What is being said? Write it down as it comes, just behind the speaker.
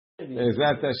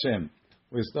Be'ezrat Hashem.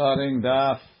 We're starting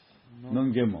Daf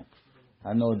Nun Gimel.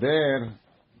 Hanoder.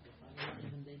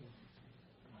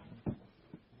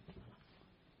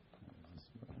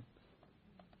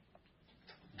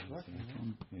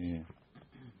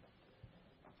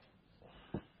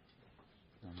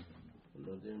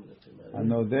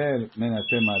 Hanoder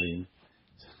menatemarim.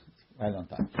 Right on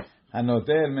time.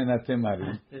 Hanoder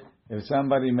menatemarim. If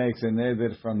somebody makes a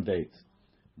neder from dates,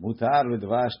 mutar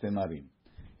v'dvash temarim.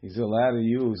 He's allowed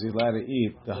to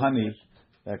eat the honey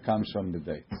that comes from the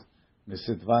dates. The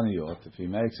sitvaniot. If he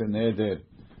makes a neder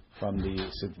from the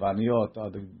sitvaniot,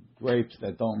 or the grapes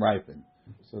that don't ripen,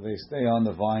 so they stay on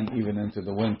the vine even into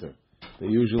the winter. They're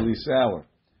usually sour.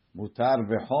 Mutar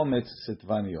v'chometz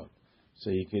sitvaniot. So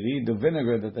you could eat the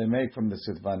vinegar that they make from the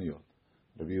sitvaniot.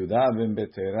 Rabbi Yehuda ben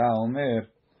Betera Omer,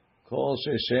 Kol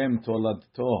sheshem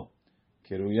toladto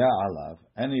kiruya alav.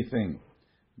 Anything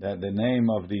that the name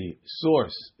of the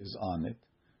source is on it,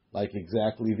 like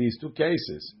exactly these two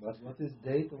cases. But what is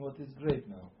date and what is grape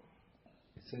now?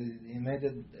 So he made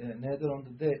a neder on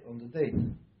the date.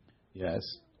 Yes.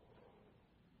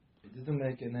 He didn't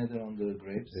make a neder on the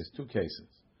grapes. There's two cases.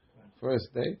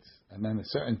 First dates, and then a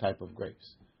certain type of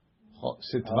grapes.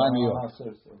 Sitvaniot.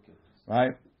 Okay.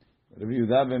 Right? Rabbi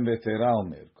Yehuda ben Betera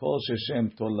Omer, Kol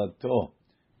sheshem toladto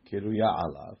kiruya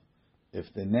alav. If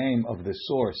the name of the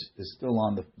source is still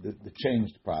on the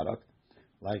changed product,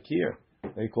 like here,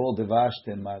 they call devash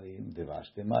temarim.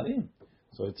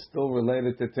 So it's still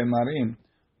related to temarim,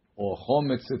 or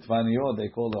chometz sitvaniot, they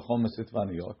call the chometz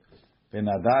sitvaniot.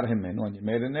 Venadar hemenu, and you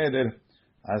made a neder,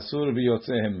 asur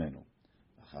v'yotze hemenu.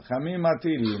 Chachamim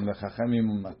matirim,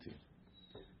 lechachamim matir.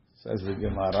 Says the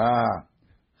Gemara,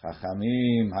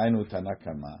 Chachamim hainu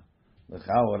tanakama.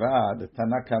 L'chaora, the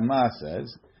tanakama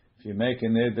says, if you make a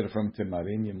neder from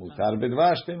temarim, you mutar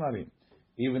bedvash temarim,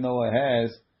 even though it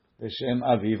has the shem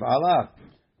aviv alav.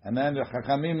 And then the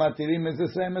chachamim matirim is the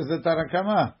same as the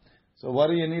tanakama. So what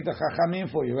do you need the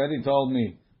chachamim for? You already told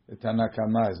me the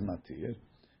tanakama is matir.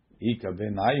 Ika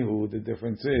ben ayhu, the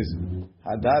difference is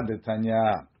hadad the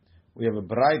tanya. We have a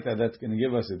braita that's going to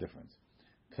give us a difference.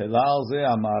 Kelal ze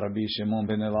amar Rabbi Shimon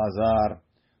ben Elazar,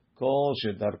 kol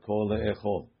shedarko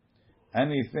le'echol.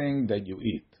 Anything that you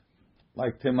eat,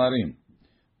 like temarim,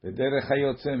 the derech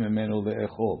hayotze memenu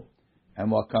le'echol, and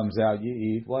what comes out you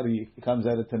eat. What comes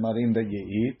out of temarim that you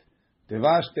eat?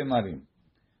 Devash temarim,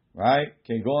 right?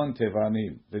 Kegon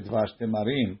tevanim, the devash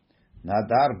temarim.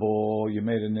 Nadar bo, you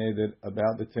made a neder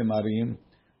about the temarim.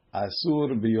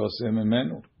 Asur biyose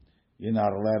memenu, you're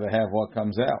not allowed to have what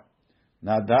comes out.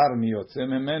 Nadar miyotze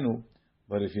memenu,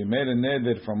 but if you made a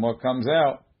neder from what comes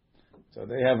out, so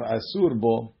they have asur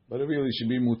bo, but it really should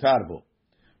be mutar bo.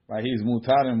 Right, he's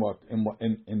mutar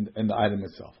in the item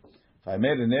itself. If I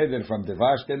made a neder from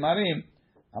devash temarim,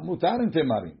 I'm mutar in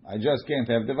temarim. I just can't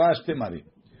have devash temarim.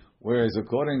 Whereas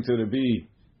according to the B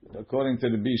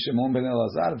Shimon ben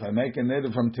Elazar, if I make a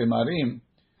neder from temarim,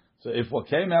 so if what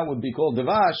came out would be called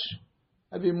devash,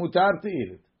 I'd be mutar to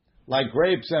eat it, like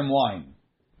grapes and wine.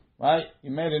 Right,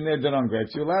 you made a neder on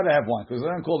grapes, you're allowed to have wine because they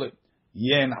don't call it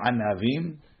yen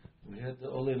anavim. We had the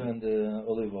olive and the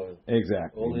olive oil.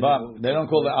 Exactly. But they don't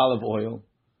call it olive oil.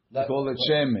 They call it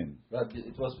shemen. But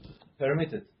it was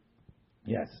permitted.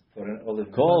 Yes. For an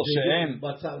olive. Call shemen.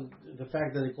 But the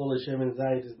fact that they call it shemen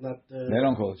zayit is not... They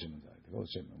don't call it shemen zayit. They call it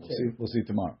shemen. We'll see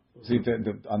tomorrow. See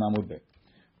on Amud Bet.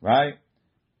 Right?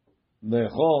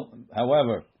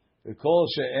 However, the call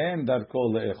she'en darko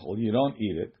le'echol. You don't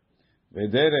eat it.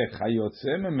 V'derech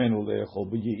hayotze memenu le'echol.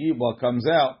 But you eat what comes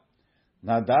out.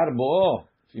 Nadar bo'o.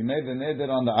 If you made the neder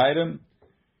on the item,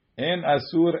 en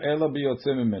asur ela biyotze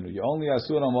mimenu. You only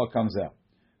asur on what comes out.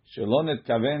 Shelo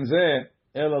netkaven ze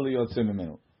ela liyotze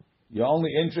mimenu. You're only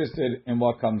interested in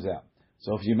what comes out.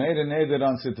 So if you made a neder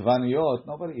on sitvaniot,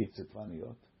 nobody eats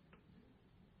sitvaniot.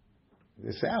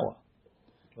 They're sour.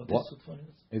 What is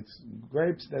sitvaniot? It's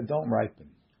grapes that don't ripen.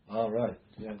 Oh, right.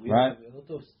 Yeah, we right? have a lot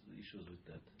of issues with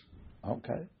that.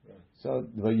 Okay. Right. So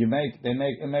but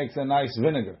it makes a nice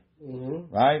vinegar.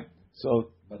 Mm-hmm. Right?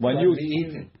 So but when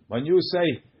you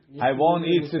say I won't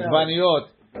eat sitvaniot,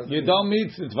 you don't mean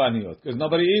sitvaniot because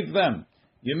nobody eats them.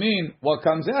 You mean what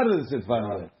comes out of the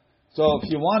sitvaniot. So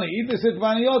if you want to eat the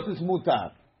sitvaniot, it's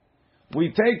mutar.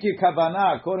 We take your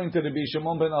kavanah according to the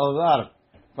Bishimon ben Elazar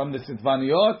from the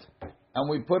sitvaniot, and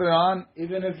we put it on.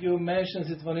 Even if you mention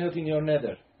sitvaniot in your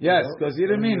neder. Yes, because you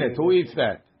didn't mean it. Who eats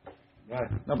that?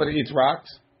 Right. Nobody eats rocks.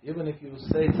 Even if you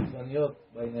say sitvaniot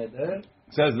by neder.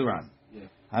 Says the Ran.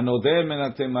 הנודר מן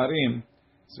התמרים,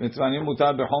 סתבנים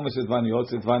מותר בחומץ סתבניות,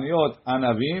 סתבניות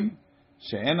ענבים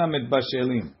שאינם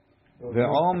מתבשלים,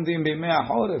 ועומדים בימי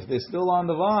החורף, they're still on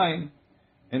the vine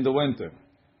in the winter.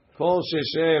 Kol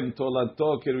sheshem toladto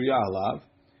kiruya alav,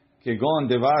 kegon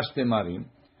devash temarim,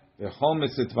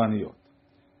 vechometz etvaniot.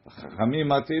 Chachamim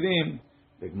matirim,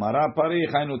 v'gmara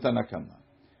parich hainu tanakama.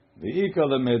 V'ika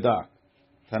lemedak.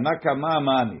 Tanakama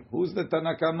mani. Who's the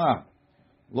Tanakama?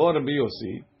 Lo Rabbi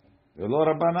Yossi, ve'lo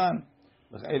Rabbanan.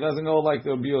 It doesn't go like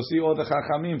the Rabbi Yossi or the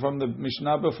Chachamim from the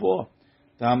Mishnah before.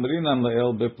 Tamrinan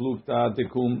le'el beplukta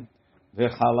dekum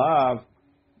ve'chalav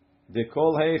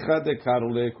dekol heicha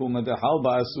dekaru le'kum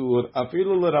dehalba asur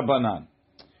afilu le'Rabbanan.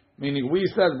 Meaning, we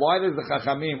said, why does the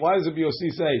Chachamim, why does the Rabbi Yossi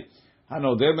say,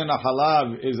 Hanodeh ben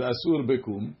halav is asur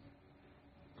bekum?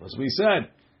 Because we said,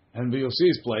 in Rabbi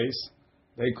Yossi's place,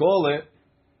 they call it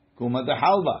kuma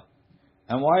dehalba.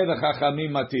 And why the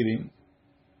Chachamim matirim?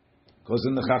 Because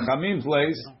in the Chachamim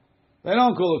place, they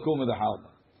don't call it kuma dehalba.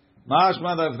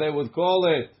 Mashma that if they would call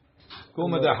it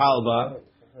kuma dehalba,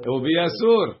 it would be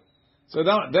asur. So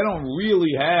they don't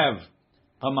really have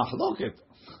a mahloket,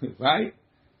 right?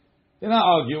 They're not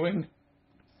arguing.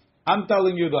 I'm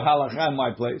telling you the halakha in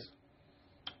my place.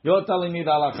 You're telling me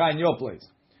the halakha in your place.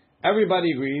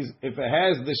 Everybody agrees if it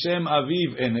has the Shem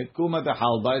Aviv in it, kuma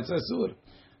dehalba, it's asur.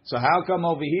 So how come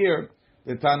over here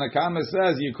the Tanakama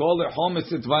says you call it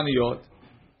chometz etvaniot,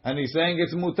 and he's saying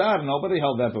it's mutar? Nobody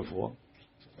held that before.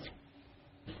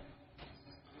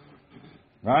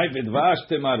 Right? V'dvash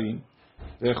temarim,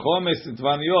 v'chometz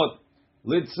etvaniot,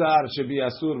 litzar shebi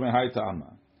asur mehai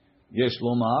ta'ama. Yesh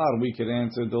lomar, we can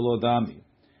answer dolodami.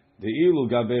 De'ilu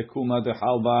gabe kuma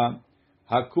dehalba,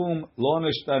 hakum lo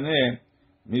neshtane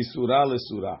misura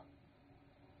lesura.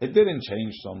 It didn't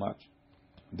change so much.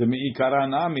 Demi'ikara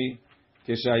nami,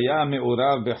 כשהיה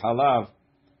מעורב בחלב,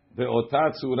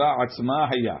 באותה צורה עצמה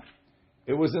היה.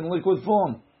 It was in liquid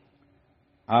form.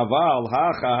 אבל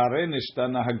הכה הרי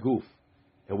נשתנה הגוף.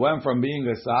 It went from being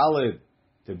a solid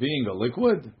to being a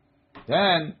liquid.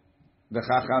 Then, the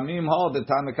Chachamim hold, the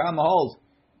Tanakam holds,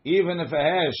 even if it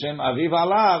has Shem Aviv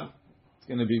Alav, it's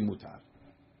going to be mutar.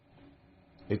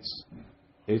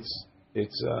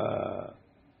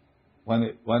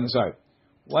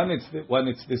 When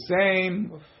it's the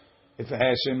same, if it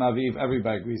has Shem Aviv,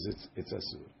 everybody agrees it's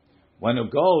asur. When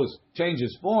it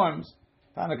changes forms,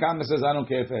 Tanakama says, I don't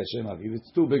care if it has Shem Aviv.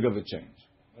 It's too big of a change.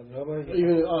 Even if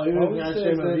it has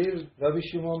Shem Aviv, Rabbi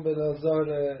Shimon ben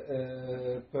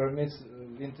Elazar permits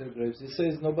winter grapes. He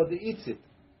says nobody eats it.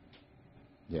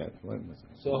 Yeah.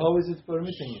 So how is it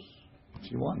permitting it?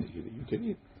 If you want to eat it, you can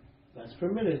eat it. that's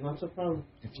permitted. What's the problem?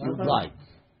 If you like.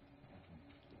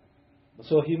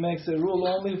 So he makes a rule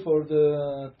only for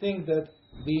the thing that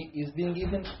is being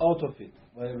eaten out of it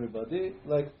by everybody,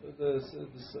 like this.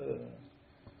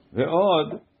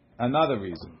 Ve'od, another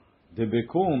reason. The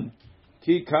bekum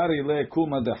ki kari le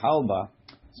kuma dehalba.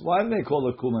 So why do they call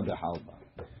it kuma dehalba?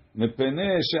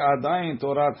 Mepene she'adayin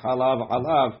torat halav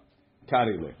alav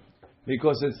kari le.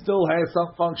 Because it still has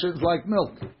some functions like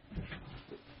milk.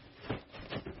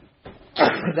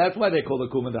 That's why they call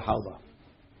it kuma dehalba.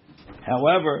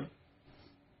 However,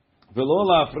 v'lo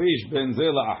la'afrish ben ze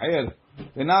la'acher.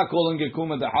 They're not calling it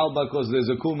kuma dehalba because there's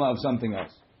a kuma of something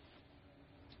else.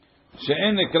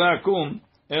 She'en nekra kum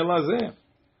ela zeh.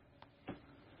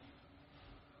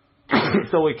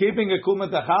 So we're keeping a kuma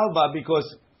dehalba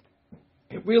because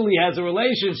it really has a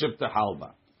relationship to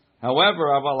halba. However,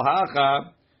 aval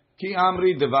hacha ki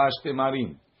amri devash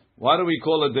temarim. Why do we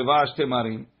call it devash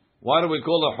temarim? Why do we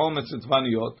call it chometz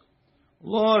etvaniot?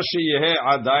 Lo sheyehe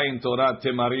adayin torat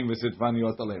temarim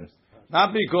v'setvaniot aleim.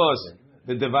 Not because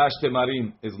the devash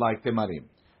temarim is like temarim,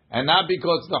 and not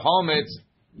because the chometz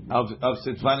of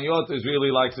setvaniot is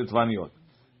really like setvaniot.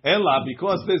 Ella,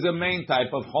 because there's a main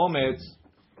type of chometz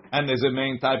and there's a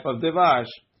main type of devash.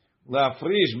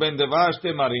 Leafrish ben devash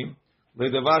temarim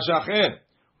ledevash acher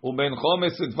uben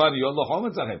chometz setvaniot lo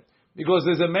chometz acher. Because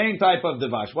there's a main type of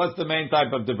devash. What's the main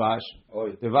type of devash?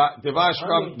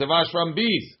 Devash from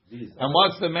bees. And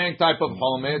what's the main type of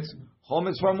chometz?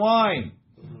 Chometz from wine.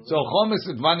 So chometz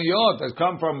setvaniot has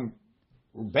come from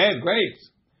bad grapes.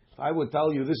 If I would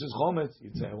tell you this is chometz,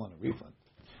 you'd say I want a refund.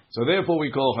 So therefore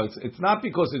we call it. It's not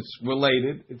because it's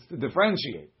related; it's to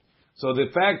differentiate. So the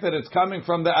fact that it's coming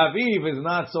from the aviv is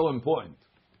not so important.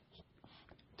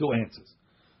 Two answers.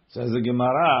 Says the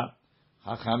Gemara,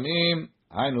 Chachamim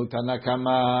hainu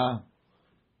Tanakama.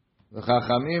 The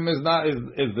Chachamim is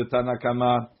the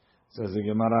Tanakama. Says the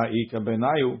Gemara, Ika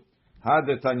benayu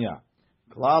hadetanya.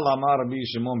 Klal amar Rabbi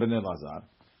Shimon ben Elazar,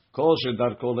 kol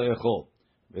shedarko leechol,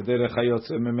 v'derech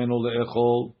hayotze memenu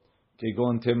leechol,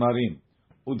 kegon temarim,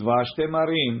 udvash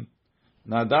temarim,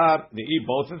 nadar, they eat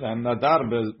both of them, nadar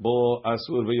bo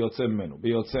asur v'yotze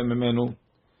memenu,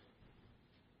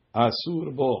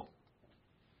 asur bo.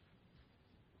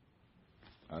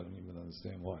 I don't even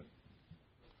understand what.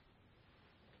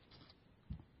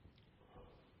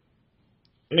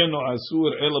 Eno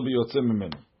asur ela biyotze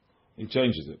mimenu. He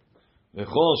changes it.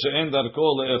 V'chol she'en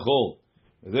darko le'echol.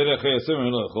 V'derech yotze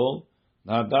mimenu le'echol.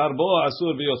 Nadar bo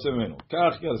asur biyotze mimenu.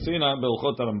 Kach yarsina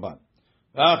belchot Ramban.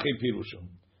 Achi pirusho.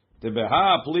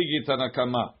 Tebeha pligi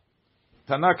tanakama.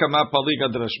 Tanakama paliga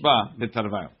drashba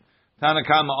betarvayo.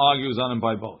 Tanakama argues on him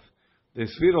by both. The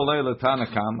sfiro leila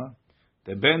Tanakama.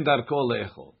 The ben darko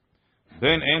le'echol.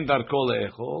 Ben en darko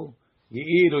le'echol. You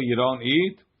eat or you don't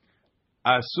eat.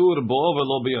 Asur bo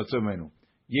velo biyotze mimenu.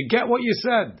 You get what you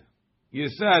said. You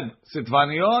said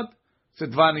sitvaniot,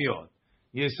 sitvaniot.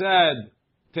 You said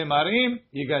temarim,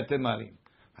 you got temarim.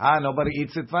 Nobody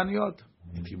eats sitvaniot.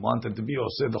 If you wanted to be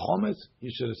oseh the chometz, you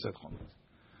should have said chometz.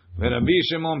 Rabbi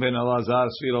Shimon ben Elazar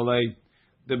sfirolei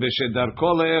de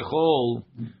beshedarko leechol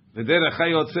v'derech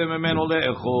hayotze mimenu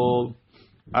leechol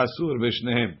asur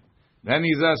b'shnehem. Then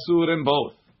he's asur in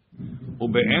both.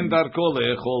 Ube'en darko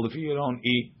leechol, if you don't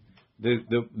eat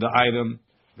the item,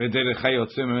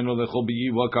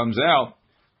 what comes out,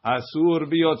 asur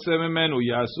biyotze mimenu,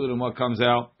 yasur, and what comes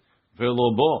out,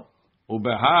 velobo,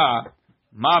 ubeha,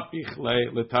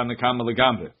 mapichle letanakama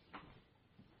legambe.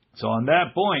 So on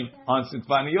that point, on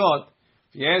sitvaniot,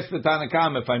 if you ask the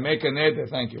Tanakama, if I make a neder,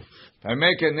 thank you. If I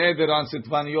make a neder on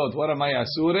sitvaniot, what am I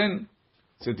asurin?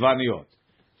 Sitvaniot.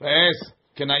 If I ask,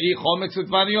 can I eat chometz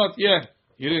sitvaniot? Yeah.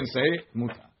 You didn't say it.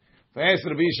 Muta. If I ask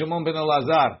Rabbi Shimon ben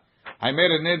Elazar, I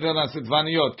made a neder on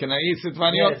sitvaniot. Can I eat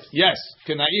sitvaniot? Yes.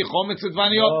 Can I eat chometz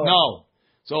sitvaniot? No.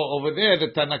 So over there, the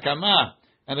Tanakama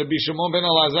and Rabbi Shimon ben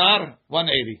Elazar,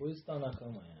 180. Who is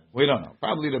Tanakama? We don't know.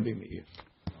 Probably Rabbi Meir.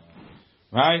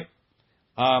 Right?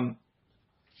 Rabbi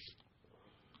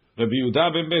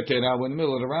Yehuda ben Betera, we're in the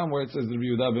middle of the round where it says Rabbi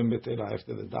Yehuda ben Betera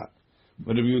after the dot.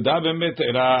 But Rabbi Yehuda ben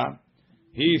Betera,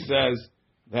 he says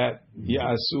that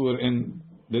Yasur in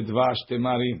the Dvash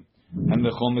Temarim and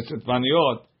the Chometz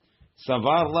Sitvaniot,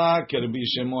 Savar la ke Rabbi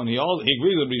Shimon. He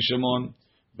agrees with Rabbi Shimon,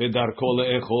 Bedarko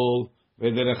le'echol,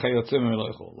 V'derech hayotze mimenu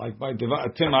le'echol. Like by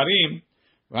Temarim,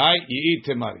 right? You eat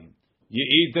Temarim. You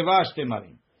eat Dvash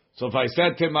Temarim. So if I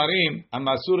said Temarim, I'm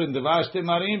asur in Dvash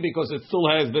Temarim because it still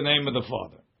has the name of the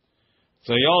father.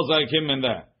 So he also like him in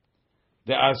that.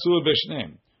 The asur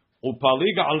b'shneim.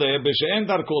 Upalig aleh b'she'en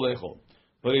darko le'echol.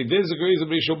 But he disagrees with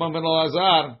Rabbi Shimon ben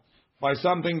Elazar by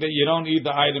something that you don't eat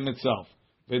the item itself.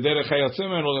 But you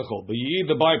eat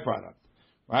the byproduct.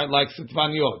 Right? Like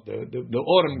sitvaniot, the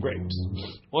autumn grapes.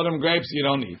 Autumn grapes you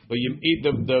don't eat, but you eat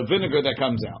the vinegar that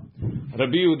comes out.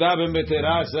 Rabbi Yehuda ben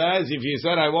Betera says, if you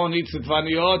said I won't eat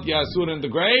sitvaniot, you asur in the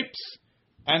grapes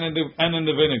and in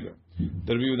the vinegar.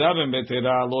 The Rabbi Yehuda ben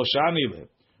Betera lo shani le,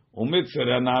 umitzer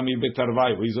anami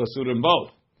betarvayu. He's asur in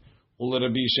both. Ul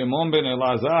Rabbi Shimon ben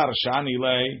Elazar shani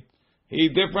le, he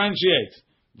differentiates.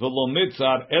 V'lo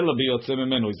mitzar ela biyotze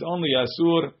mimenu. He's only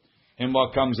asur in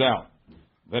what comes out.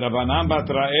 V'Rabbanan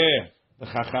batraeh the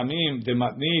Chachamim the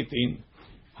matnitin.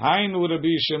 Hainu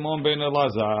Rabbi Shimon ben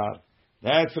Elazar.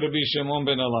 That's Rabbi Shimon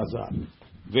ben Elazar.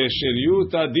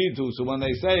 V'shiryuta ditu. So when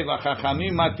they say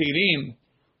v'Chachamim matirim,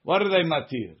 what are they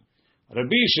matir?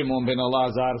 Rabbi Shimon ben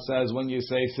Elazar says when you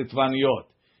say sitvaniot,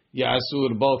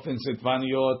 yasur both in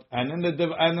sitvaniot and in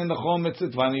the chometz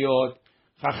sitvaniot.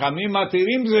 Chachamim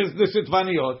matirim is the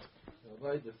sitvaniot.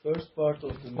 Right, the first part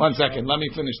of the. 1 second, let me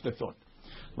finish the thought.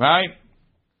 Right?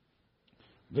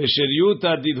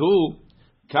 V'shiryuta didhu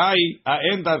kai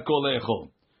ha'en darko le'echol.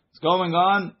 It's going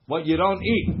on what you don't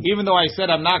eat. Even though I said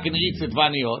I'm not going to eat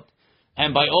sitvaniot,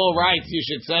 and by all rights you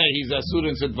should say he's asur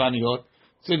in sitvaniot.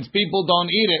 Since people don't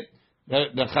eat it,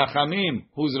 the Chachamim,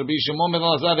 who's Rabbi Shimon ben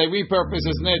Elazar, they repurpose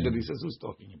his neder. He says, who's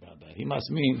talking about that? He must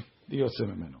mean the Yosef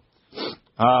Mimenu.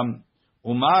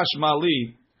 Umashma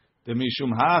li, the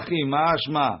mishum hachi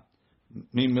mashma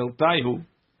mimiltaihu.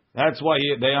 That's why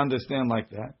they understand like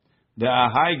that. The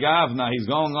ahai gavna, he's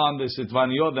going on the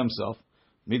sitvaniot themselves.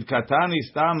 Midkatani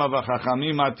stama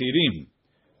v'chachamim matirim.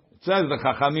 It says the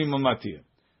chachamim matir.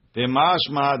 The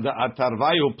mashma the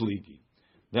atarvayu pligi.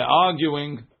 They're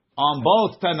arguing on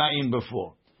both Tanaim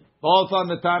before, both on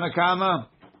the Tanakama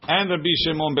and Rabbi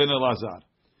Shimon ben Elazar.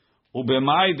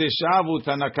 Ubemai deshavu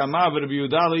Tanakama v'Rabbi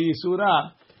Yehuda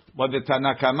le'yisura. But the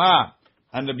Tanakama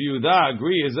and Rabbi Yehuda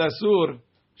agree is asur.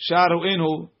 Sharu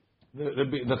inhu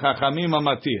the Chachamim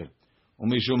matir.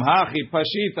 Umishum hachi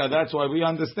pashita. That's why we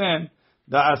understand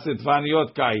the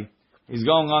asitvaniot kai. He's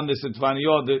going on the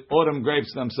sitvaniot, the autumn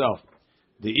grapes themselves.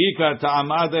 The ikar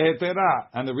ta'amad hetera,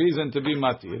 and the reason to be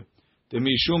matir. The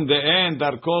mishum de'en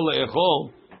darko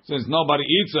le'echol, since nobody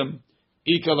eats them.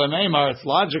 Ikar l'neimar, it's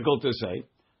logical to say.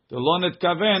 The lonet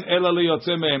kaven ela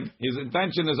liyotze mehem. His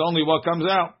intention is only what comes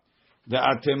out. The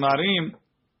atemarim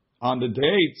on the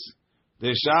dates,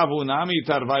 the shavu nami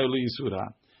tarvayu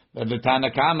yisura. That the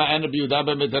Tanakama and the Yehuda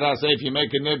ben Betera say if you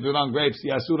make a nidr on grapes,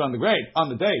 yasur on the grape, on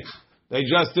the dates. They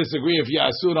just disagree if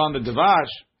yasur on the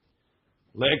devash.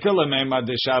 What are you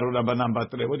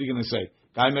going to say?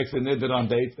 Guy makes a nidr on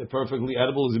dates. They're perfectly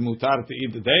edible. Is it mutar to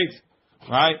eat the dates?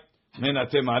 Right?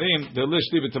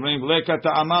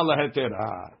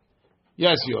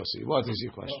 Yes, Yossi. What is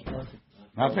your question?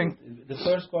 Nothing? The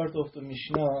first part of the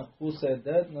Mishnah, who said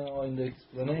that? Now in the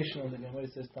explanation of the Gemara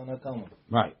it says Tanakama.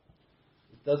 Right.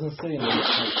 It doesn't say in the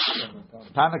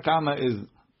Mishnah Tanakama is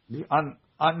the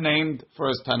unnamed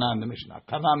first Tana in the Mishnah.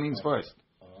 Kana means first.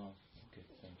 Okay,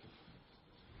 thank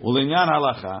you. Ulinyan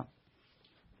halacha,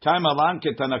 kaimalan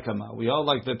ke Tanakama. We all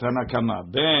like the Tanakama.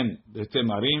 Ben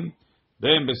betemarim,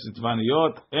 ben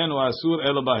besitvaniot, enu asur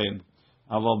elo bahen.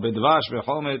 Aval bedvash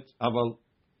vechomet, aval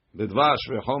bedvash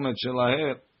vechomet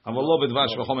shelaher, aval lo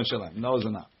bedvash vechomet shelaher. No, it's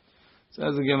not.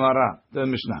 Says the Gemara, the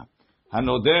Mishnah.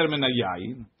 Hanoder min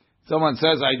hayayin. Someone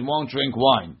says, I won't drink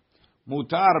wine.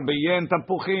 Mutar beyen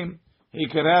tapuchim. He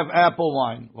could have apple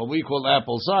wine. What we call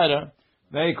apple cider,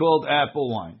 they called apple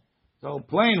wine. So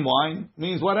plain wine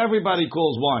means what everybody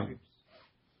calls wine.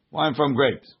 Wine from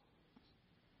grapes.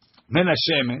 Min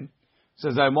hashemen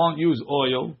says, I won't use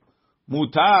oil.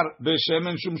 Mutar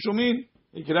beshemen shumshumin.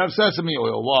 He could have sesame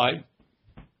oil. Why?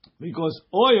 Because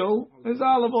oil is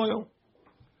olive oil.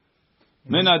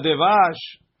 Min devash.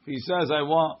 He says, I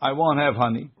won't have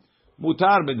honey.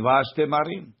 Mutar bidvash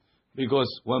temarim.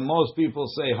 Because when most people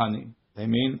say honey, they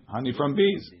mean honey from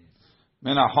bees.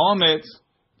 Mena hometz,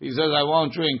 he says, I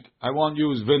won't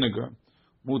use vinegar.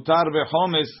 Mutar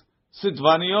behometz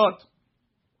sitvaniot.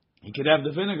 He could have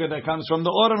the vinegar that comes from the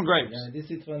autumn grapes. Yeah,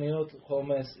 this sitvaniot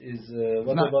hometz is,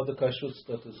 what about the kashrut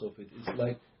status of it? It's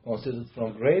like considered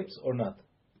from grapes or not?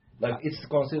 Like it's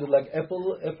considered like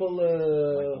apple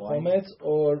hometz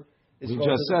or... We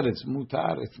just said it's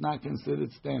mutar. It's not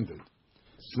considered standard.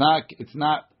 It's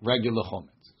not regular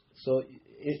chometz. So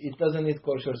it doesn't need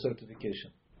kosher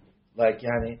certification. Like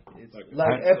yani, it's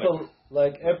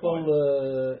like apple.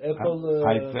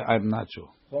 I'm not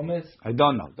sure. Chometz. I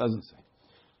don't know. It doesn't say.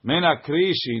 Mena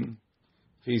krishin.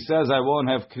 If he says I won't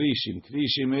have krishin,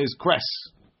 krishin is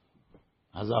cress.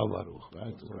 Hazal baruch,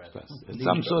 right? Cress. It's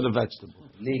some sort of vegetable.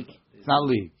 Leek. It's not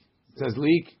leek. It says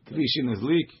leek. Krishin is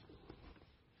leek.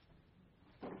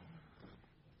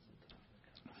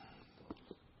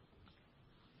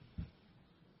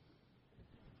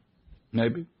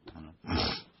 Maybe.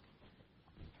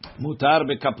 Mutar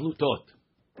bekaplutot.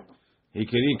 He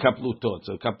can eat kaplutot.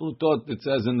 So kaplutot, it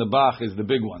says in the Bach, is the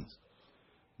big ones.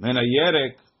 Then a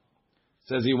yerek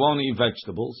says he won't eat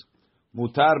vegetables.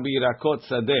 Mutar birakot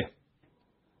sadeh.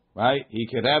 Right? He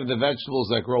can have the vegetables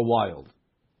that grow wild.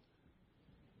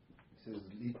 It says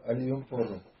aliyum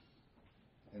forum.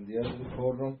 And the other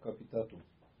forum kapitatum.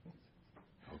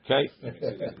 Okay?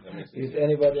 Is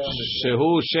anybody understand?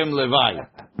 Shehu Shem Levi.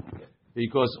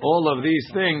 Because all of these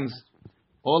things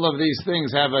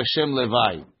have a Shem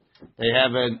Levi. They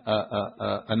have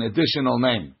an additional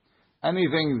name.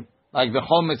 Anything like the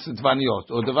Chometz Tzvaniot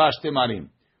or Devash Temarim.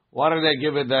 Why do they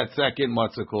give it that second,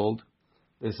 what's it called?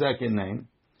 The second name?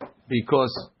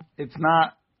 Because it's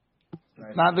not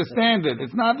the standard.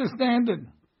 It's not the standard.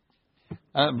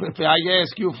 If I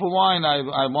ask you for wine,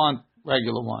 I want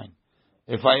regular wine.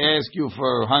 If I ask you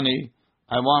for honey,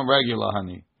 I want regular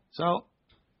honey. So,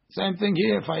 same thing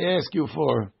here. If I ask you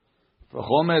for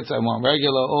chometz, I want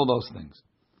regular, all those things.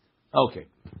 Okay.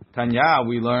 Tanya,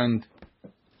 we learned.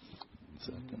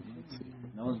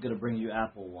 No one's going to bring you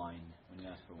apple wine when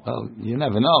you ask for wine. Well, you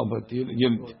never know, but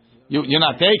you're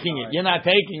not taking it. You're not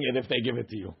taking it if they give it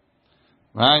to you.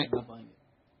 Right? I'm not buying it.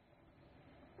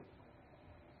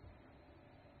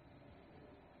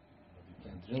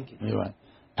 You can drink it. You're right.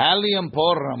 Allium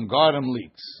porrum, garum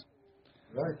leeks.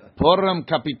 Right. Porrum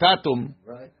capitatum.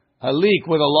 Right. A leek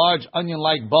with a large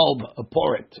onion-like bulb,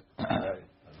 pour it.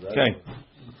 Okay.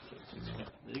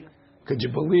 Could you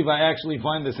believe I actually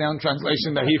find the sound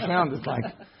translation that he found? It's like...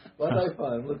 What I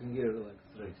found, I'm looking here like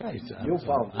straight. Okay, so You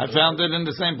found it. I found it in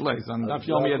the same place, on Daf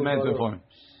Yomi at Mentor for him.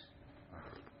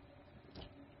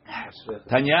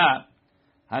 Tanya,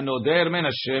 hanoder min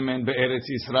hashemen be'eretz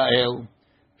Yisrael.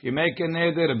 If you make a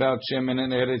neder about shemen in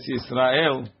Eretz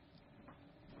Yisrael,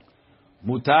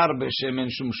 mutar b'shemen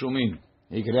shumshumin.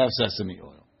 He could have sesame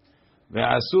oil.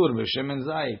 Ve'asur b'shemen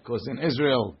zayit. Because in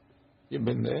Israel, you've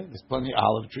been there, there's plenty of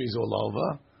olive trees all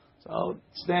over. So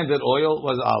standard oil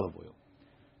was olive oil.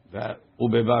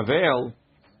 Ubebavel,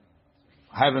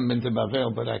 I haven't been to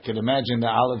Bavel, but I can imagine the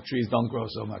olive trees don't grow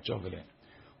so much over there.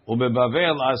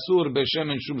 Ubebavel asur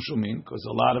b'shemen shumshumin, because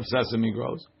a lot of sesame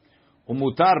grows.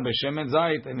 Umutar b'shemen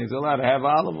zayit, and he's allowed to have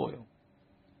olive oil.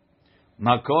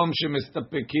 Makom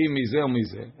shemistapekim mizeh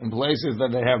u'mizeh, in places that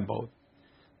they have both.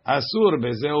 Asur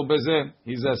bezeh u'bezeh,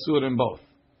 he's asur in both.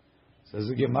 Says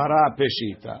the Gemara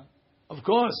Peshita. Of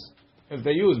course, if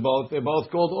they use both, they're both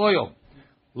called oil.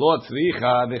 Lo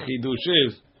tzricha, the chidush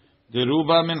is,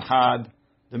 deruba min had,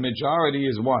 the majority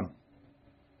is one.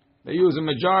 They use a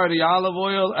majority olive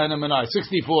oil and a minority,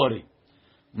 60-40.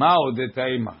 Mao de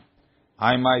teima.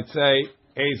 I might say,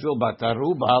 Ezel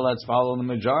bataruba, let's follow the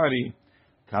majority.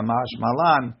 Kamash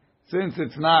malan, since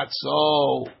it's not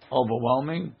so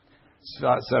overwhelming,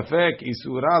 safek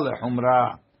isura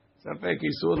lehumra, safek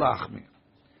isur lachmir.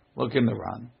 Look in the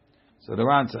Ran. So the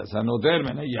Ran says, Hanoder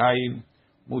men hayayin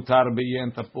mutar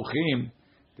beyen tapuchim,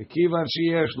 the kivan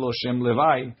sheyesh lo shem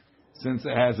levai, since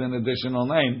it has an additional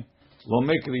name, lo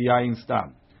mikri yayin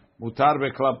stam. Mutar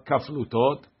beklab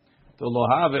kaflutot, to lo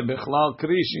have bechlal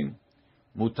krishin.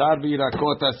 Mutar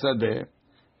birakot hasadeh,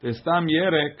 testam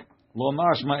yerek, lo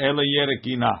mashma ele yerek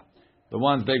ina. The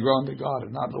ones they grow in the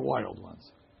garden, not the wild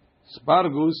ones.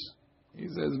 Spargus, he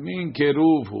says, min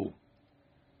keruvhu.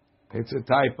 It's a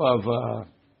type of,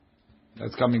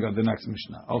 that's coming on the next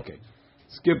Mishnah. Okay.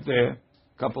 Skip there,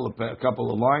 couple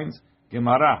of lines.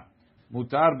 Gemara.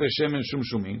 Mutar b'shemen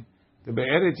shumshumin. The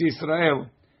be'eretz Yisrael,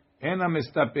 ena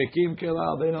mistapekim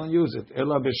kelal, they don't use it.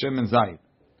 Ela b'shemen zayit.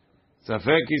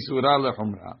 Safek isura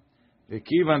lechumra.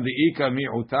 V'kivan di'ika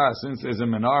mi'uta, since there's a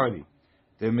minority.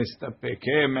 The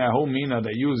mistapeke me'ahu mina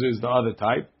that uses the other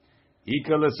type.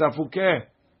 Ika le'safukeh.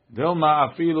 Vilma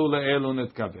afilu le'elu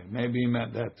netkaveh. Maybe he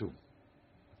meant that too.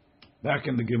 Back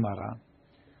in the Gemara.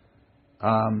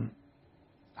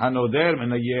 Hanoder min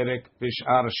hayerek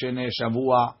bishar shene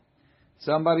shavua.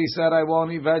 Somebody said, I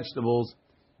won't eat vegetables.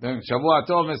 Shavua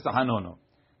tov Mr. Hanono.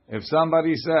 If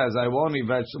somebody says, I won't eat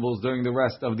vegetables during the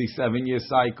rest of the 7-year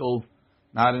cycle,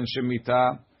 not in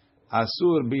Shemitah,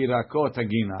 asur birakot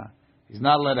hagina. He's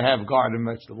not allowed to have garden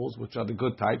vegetables, which are the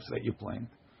good types that you plant.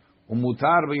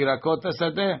 Umutar birakot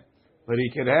hasadeh. But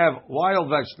he could have wild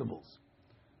vegetables.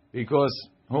 Because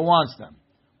who wants them?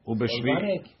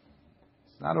 Organic.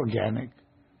 It's not organic.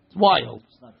 It's wild.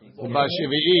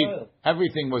 Ubashivi'it.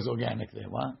 Everything was organic there.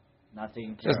 What? Not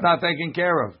taken care Just of. not taken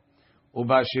care of.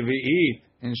 Ubashivi'it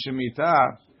in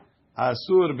Shemitah.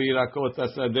 Asur birakot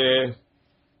hasadeh.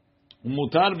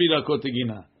 Umutar birakot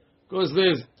hagina. Because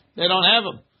they don't have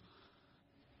them.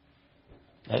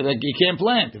 Like you can't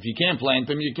plant. If you can't plant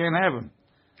them, you can't have them.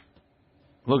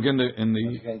 Look in the.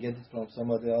 You can get it from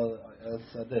somebody else.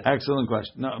 Excellent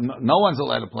question. No one's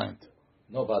allowed to plant.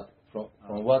 No, but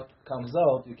from what comes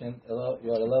out,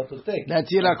 you are allowed to take.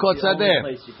 That's Yirakot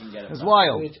Sadeh. It's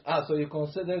wild. So you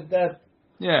consider that?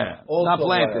 Yeah, also not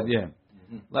planted. wild. Yeah.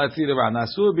 Mm-hmm. Let's see the round.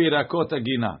 Asur birakot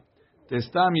hagina.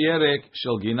 Testam yerek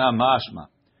shel gina mashma.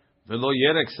 Velo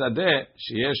yerek sadeh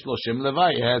sheyesh lo shem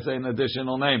levai. It has an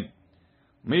additional name.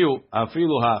 Miu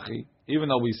afilu hachi. Even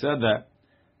though we said that.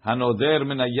 Hanoder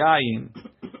min hayayin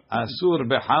asur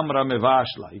behamra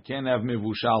mevashla. You can't have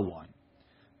mevushal wine.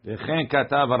 V'chen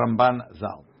katav Ramban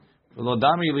Zal. V'lo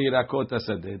dami lirakot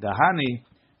hasadeh. Dahani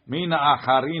mina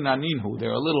acharin aninhu.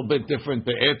 They're a little bit different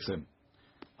be'etzim.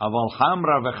 Aval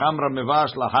chamra v'chamra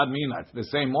mevashla had mina. It's the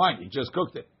same wine. You just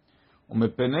cooked it.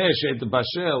 Umepeneh she'et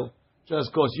bashel.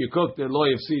 Just because you cooked it, lo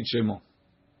yifsid shemo.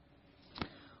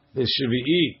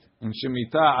 B'shvi'it in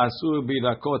Shemitah asur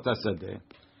birakot hasadeh.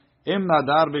 Im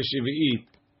nadar b'shvi'it,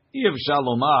 if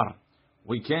shalomar,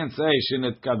 we can't say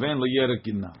shenetkaven liyerek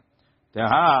gina.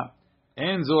 Teha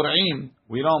en zor'im,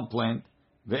 we don't plant.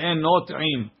 Ve'en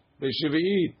not'im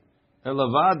b'shvi'it,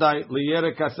 elavadai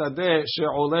liyerek hasadeh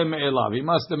she'oleh me'elav. He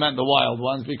must have meant the wild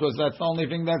ones because that's the only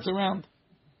thing that's around.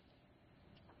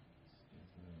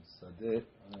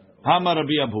 Hama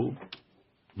Rabbi Abu,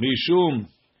 Mishum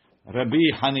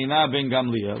Rabbi Hanina ben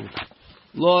Gamliel.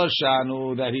 Lo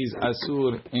shanu that he's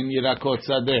asur in Yirakot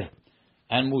Sadeh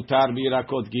and mutar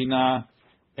birakot gina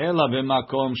ela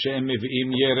b'makom she'em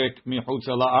mevi'im yerek michutz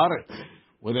la'aretz,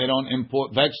 where they don't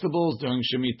import vegetables during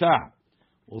Shemitah.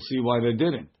 We'll see why they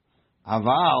didn't.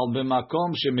 Aval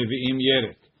b'makom she'mevi'im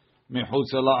yerek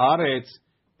michutz la'aretz,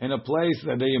 in a place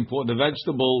that they import the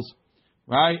vegetables,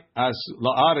 right? As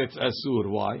la'aretz asur.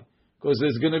 Why? Because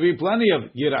there's going to be plenty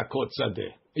of Yirakot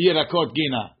Sadeh, Yirakot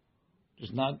gina.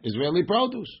 It's not Israeli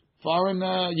produce. Foreign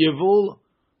Yevul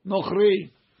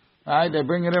Nochri. Right? They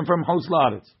bring it in from Chutz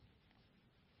La'aretz.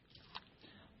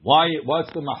 Why?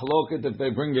 What's the mahloket if they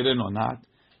bring it in or not?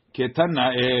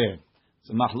 Ketana'eh. It's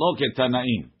a mahloket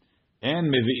Tanaim. En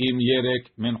mevi'im yerek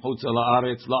min Chutz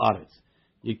La'aretz la'aretz.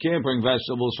 You can't bring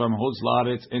vegetables from Chutz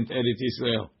La'aretz into Eretz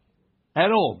Yisrael.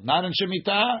 At all. Not in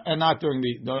Shemitah and not during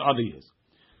the other years.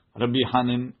 Rabbi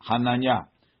Hananya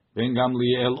ben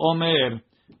Gamliel Omer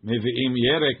mevi'im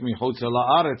yerek michutz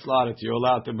la'aretz la'aretz. You're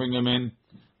allowed to bring him in.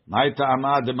 Mai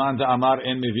ta'amad deman ta'amar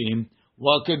en mevi'im.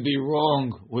 What could be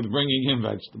wrong with bringing in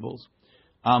vegetables?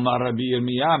 Amar Rabbi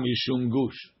Yirmiyah mishum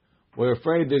gush. We're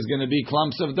afraid there's going to be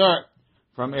clumps of dirt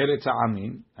from Eretz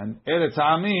Ha'amim, and Eretz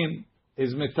Ha'amim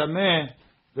is mitameh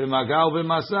b'magal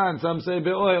b'masa, and some say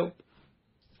be'oil,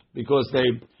 because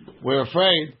we're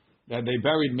afraid that they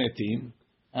buried metim,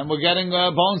 and we're getting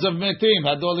bones of metim.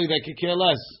 Hadoli, they could care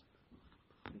less.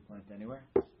 They plant anywhere.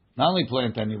 Not only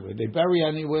plant anywhere, they bury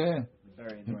anywhere. They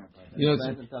bury anywhere.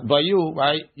 But you,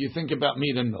 right? You think about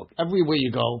meat and milk everywhere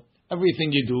you go.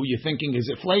 Everything you do, you're thinking, is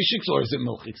it fleishiks or is it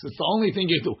milchiks? It's the only thing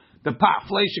you do. The pot,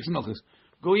 fleishiks, milchiks.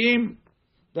 Goyim,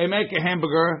 they make a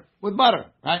hamburger with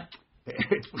butter, right?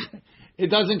 It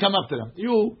doesn't come up to them.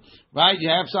 You, right? You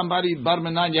have somebody,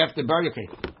 barmanan, you have to bury, okay,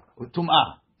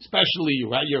 tum'ah. Especially you,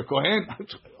 right? You're a kohen.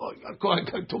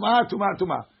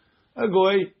 Tum'ah. A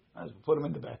goy, put him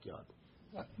in the backyard.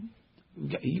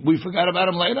 We forgot about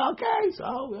him later. Okay,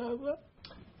 so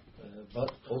but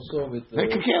also with they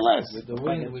could care less. With the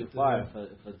wind, with fire.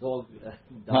 If a dog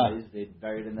dies, they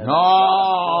bury it in their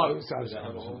no,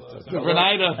 different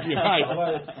item. You're right.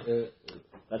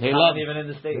 That's not even in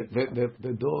the state.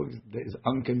 The dogs, there's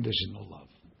unconditional love.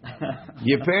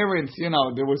 Your parents, there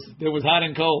was hot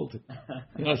and cold.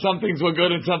 Some things were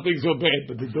good and some things were bad,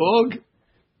 but the dog,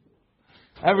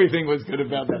 everything was good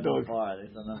about the dog.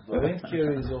 The wind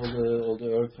carries all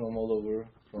the earth from all over,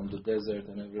 from the desert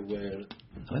and everywhere.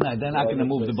 They're not going to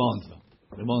move the bones, though.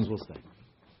 The bones will stay.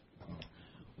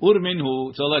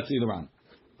 Urminhu. So let's see the ran.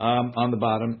 On the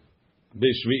bottom,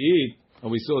 b'shvi'it.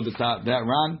 We saw the top that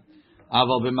ran.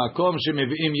 Aval b'makom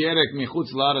shemevi'im yerek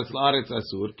michutz la'aretz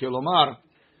asur. Kilomar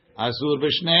asur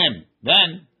b'shneim.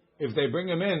 Then, if they bring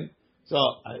him in, so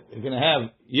you're going to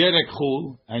have yerek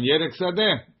chul and yerek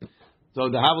sadeh. So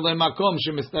the havle makom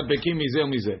shemistabekim mizeh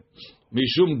mizeh.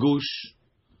 Mishum gush.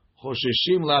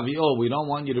 Chosheshim lavio. We don't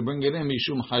want you to bring it in.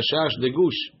 Mishum hashash de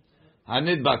gush.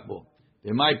 Hanid bakbo.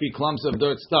 There might be clumps of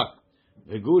dirt stuck.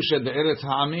 The gush at the Eretz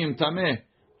Ha'amim tameh.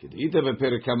 Kedita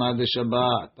beperek hamad de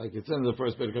Shabbat. Like it's in the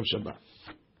first perek of Shabbat.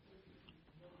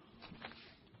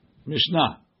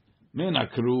 Mishnah. Min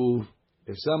akruv.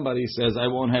 If somebody says, I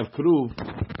won't have kruv.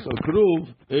 So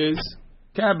kruv is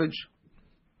cabbage.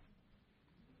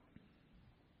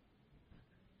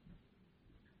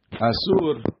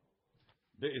 Asur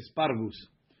the asparagus.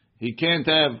 He can't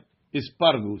have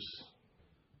asparagus.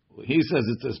 He says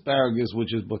it's asparagus,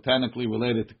 which is botanically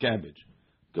related to cabbage.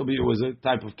 Could be it was a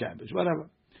type of cabbage, whatever.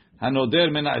 Hanoder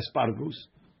mina asparagus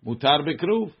mutar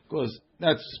bekruv, because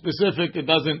that's specific. It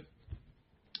doesn't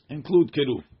include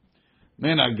keruv.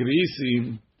 Mina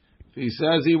grisin. If he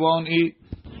says he won't eat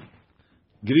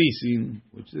grisin,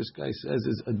 which this guy says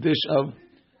is a dish of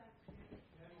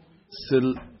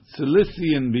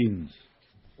Cilician beans.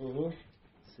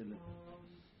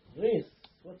 Greece.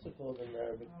 What's it called in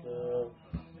Arabic?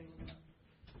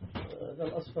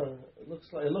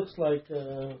 It looks like.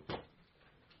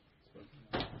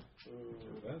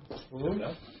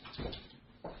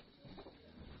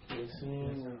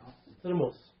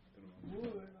 Thermos.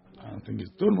 I don't think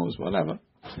it's turmos, whatever.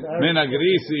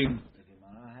 Menagrisin.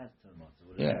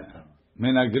 Yeah.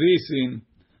 Menagrisin.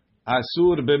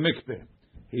 Asur b'mikpeh.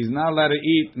 He's not allowed to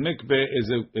eat. Mikpeh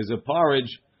is a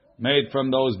porridge made from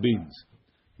those beans.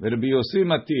 Rabbi Yossi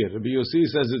matir. Rabbi Yossi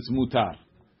says it's mutar.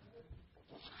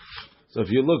 So if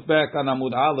you look back on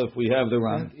Amud Aleph, we have the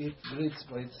Ran. It grits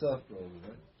by itself, probably,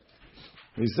 right?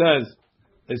 He says,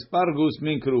 "Espargus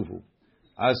min kruvu,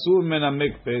 asur min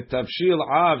amikpeh tafshil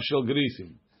av shel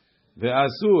grisim,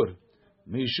 ve'asur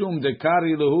mishum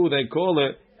dekari lehu." They call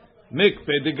it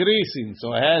mikpeh de grisim,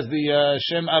 so it has the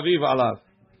Shem Aviv alav.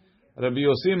 Rabbi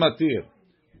Yossi matir.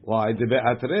 Why? The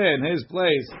be'atre in his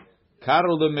place,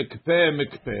 karol the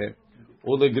mikpeh,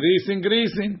 or the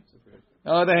grisin.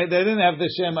 Oh, they didn't have the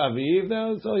Shem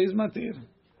Aviv, so he's matir.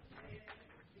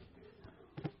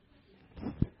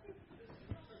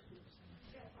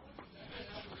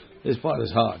 This part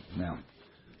is hard now.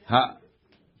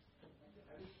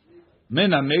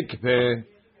 Mina mikpeh.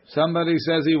 Somebody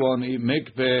says he won't eat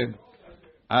mikpeh.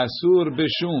 Asur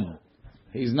bishum.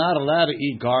 He's not allowed to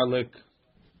eat garlic.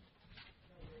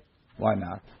 Why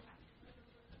not?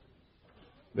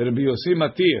 But Rabbi Yossi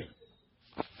matir.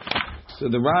 So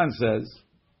the Ran says,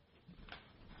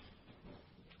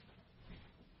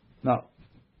 no.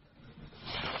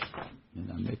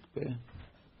 Mina mikpeh.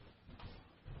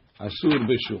 Asur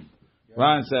bishum.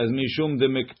 Ran says, Mishum de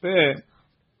mikpeh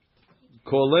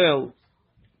kolel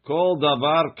kol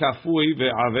davar kafui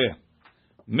ve'aveh.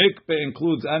 Mikpeh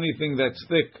includes anything that's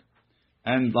thick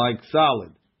and like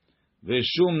solid.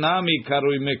 V'shum nami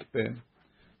karui mikpeh.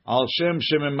 Al shem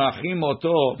shememachim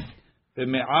oto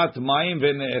b'me'at mayim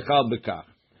v'ne'echal b'kach.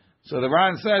 So the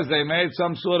Ran says they made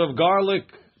some sort of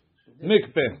garlic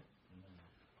mikpeh.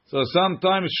 So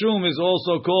sometimes shum is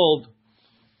also called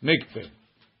mikpeh.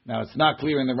 Now it's not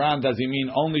clear in the Ran, does he mean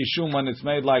only shum when it's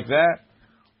made like that?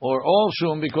 Or all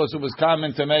shum because it was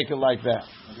common to make it like that?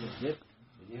 Dip?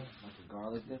 Like a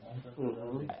garlic dip?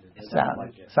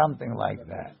 Something like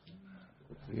that.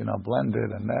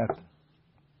 Blended and that.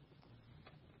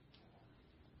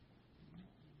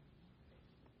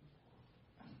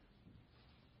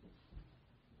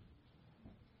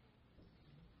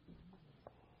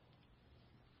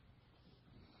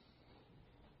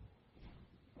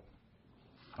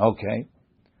 Okay.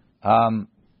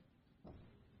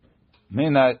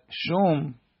 Mina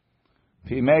shum, if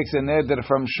he makes a neder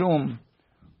from shum,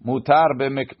 mutar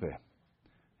b'mikpeh.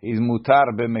 He's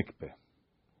mutar b'mikpeh.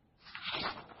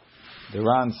 The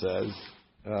Ran says,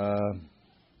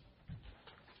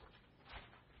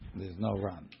 there's no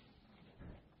Ran.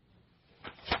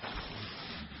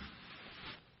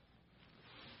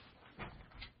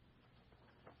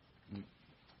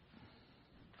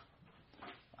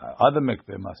 Other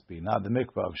mikveh must be, not the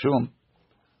mikveh of shum.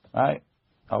 Right?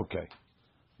 Okay.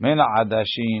 Mina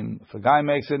adashim. If a guy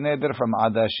makes a neder from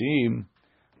adashim,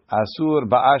 asur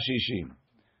ba'ashishim.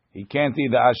 He can't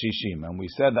eat the ashishim. And we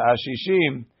said the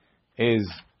ashishim is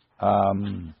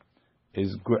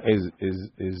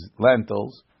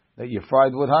lentils that you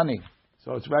fried with honey.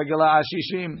 So it's regular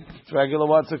ashishim. It's regular,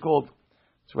 what's it called?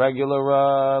 It's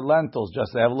regular lentils,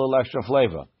 just to have a little extra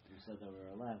flavor.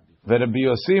 The Rabbi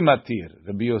Yossi matir.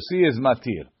 Rabbi Yossi is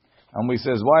matir. And we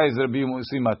says, why is Rabbi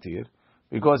Yossi matir?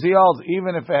 Because he holds,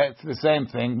 even if it's the same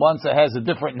thing, once it has a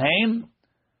different name,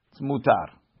 it's mutar.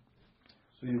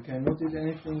 So you cannot eat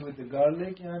anything with the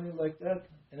garlic, yani, like that?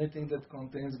 Anything that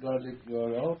contains garlic, you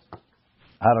are out?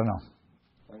 I don't know.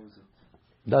 How is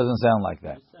it? Doesn't sound like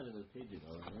that.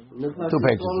 Looks like 2 it's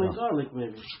pages only ago. garlic,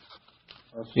 maybe.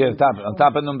 Yeah, on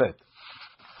top of Numbet.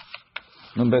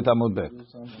 Numbet Amud Bet. Do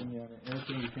something, yani,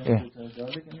 anything you can't Yeah. put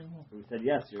garlic anymore? We said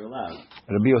yes, you're allowed.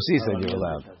 Rabbi Yossi said you're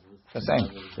allowed. The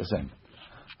same.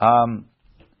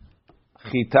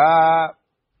 Chita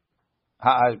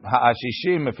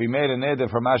ha'ashishim, if he made a neder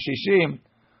from ashishim,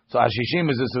 so ashishim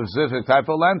is a specific type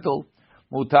of lentil,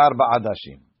 mutar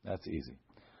ba'adashim. That's easy.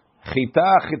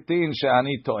 Chita chitin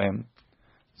she'ani to'em.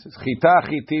 Chita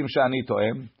chitim she'ani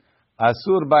to'em.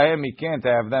 Asur bahem, he can't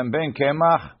have them ben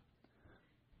kemach,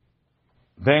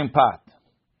 ben pat.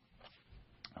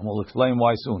 And we'll explain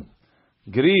why soon.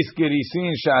 Gris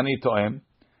girisin she'ani to'em.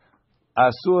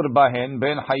 Asur bahen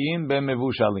ben hayim ben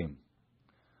mevushalim.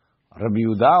 Rabbi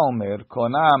Yehuda Omer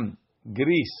konam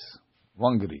gris,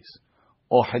 one gris,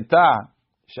 or chita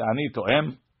she'ani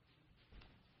to'em.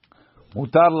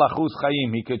 Mutar lachus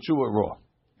chayim, he could chew it raw.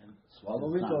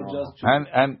 Swallow it or just chew?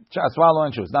 And swallow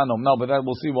and chew. It's not normal. No, but that,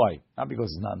 we'll see why. Not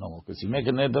because it's not normal. Because you make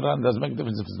a neder and it doesn't make a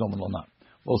difference if it's normal or not.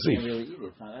 We'll see. You can't really eat it.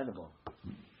 It's not edible.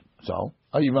 So,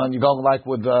 you going like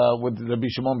with Rabbi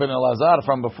Shimon ben Elazar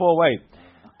from before? Wait,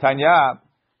 Tanya,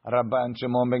 Rabban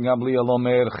Shimon ben Gamliel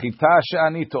Omer chita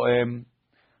she'ani to'em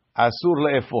asur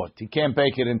le'efot. He can't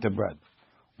bake it into bread.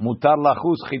 Mutar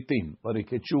lachus chitim, but he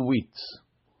can chew wheats.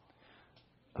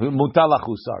 Mutar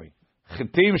lachus, sorry.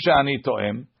 Chitim she'ani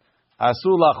to'em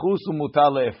asur lachus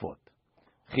u'mutar le'efot.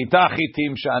 Chita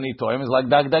chitim she'ani to'em is like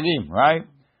dagdagim, right?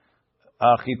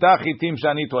 Chita chitim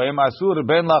she'ani to'em asur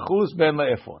ben lachus ben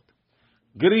le'efot.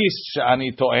 Gris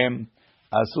she'ani to'em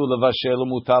asur levashel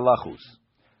u'mutar lachus.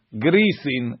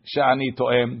 Grisin she'ani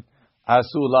to'em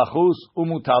asur lachus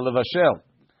u'mutar levashel.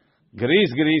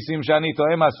 Grisim she'ani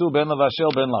to'em asur ben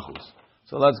levashel ben lachus.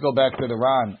 So let's go back to the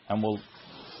Ran and we'll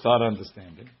start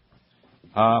understanding.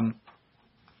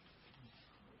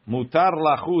 Mutar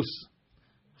lachus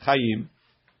chayim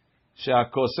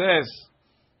she'akoses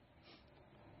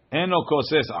eno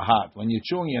koses ahat. When you're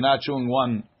chewing, you're not chewing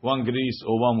one gris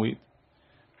or one wheat.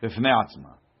 B'fnei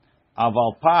atzma.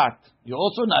 Aval pat, you're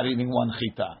also not eating one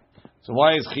chita. So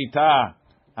why is chita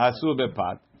asur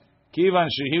bepat? Kivan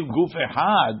shehi guf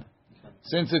ehad.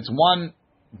 Since it's one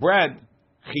bread,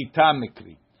 chita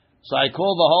mikri. So I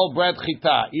call the whole bread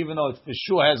chita, even though it for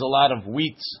sure has a lot of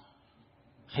wheats.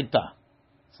 Chita.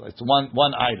 So it's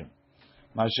one item.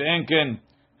 Masha'enken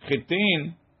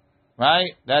chitin,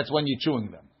 right? That's when you're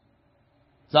chewing them.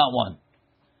 It's not one.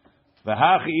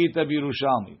 V'hachi ita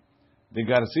b'Yerushalmi. The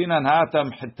garsinan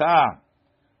hatam chita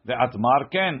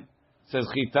ve'atmarken says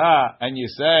chita, and you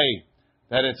say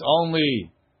that it's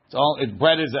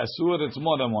bread is asur, it's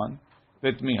more than one.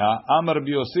 V'tmiha amar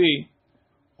b'yosi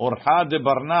orha de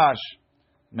barnash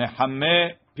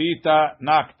Mechame pita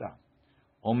nakta.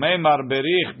 Omemar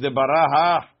berich de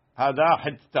baraha hada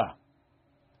hitta.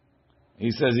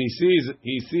 He says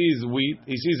he sees wheat,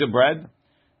 he sees a bread,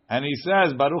 and he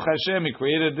says, Baruch Hashem, He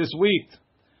created this wheat.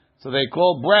 So they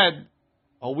call bread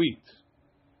a wheat.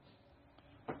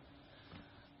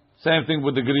 Same thing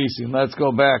with the grisim. Let's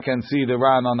go back and see the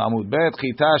Ran on Amud Bet.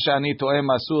 Chita shani to'em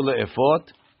asul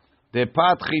le'efot. De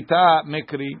pat chita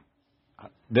mikri.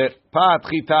 De pat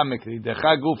chita mikri.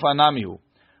 Decha gufa namihu.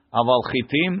 Aval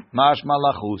chitim mash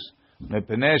malachus.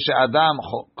 Mepnei she'adam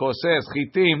koses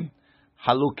chitim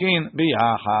halukin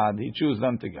biyachad. He choose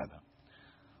them together.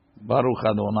 Baruch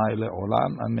Adonai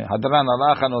le'olam. Hadran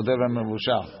alach anoder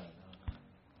v'mevushal.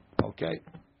 Okay.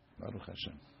 Baruch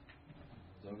Hashem.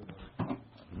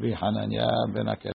 Hananya ben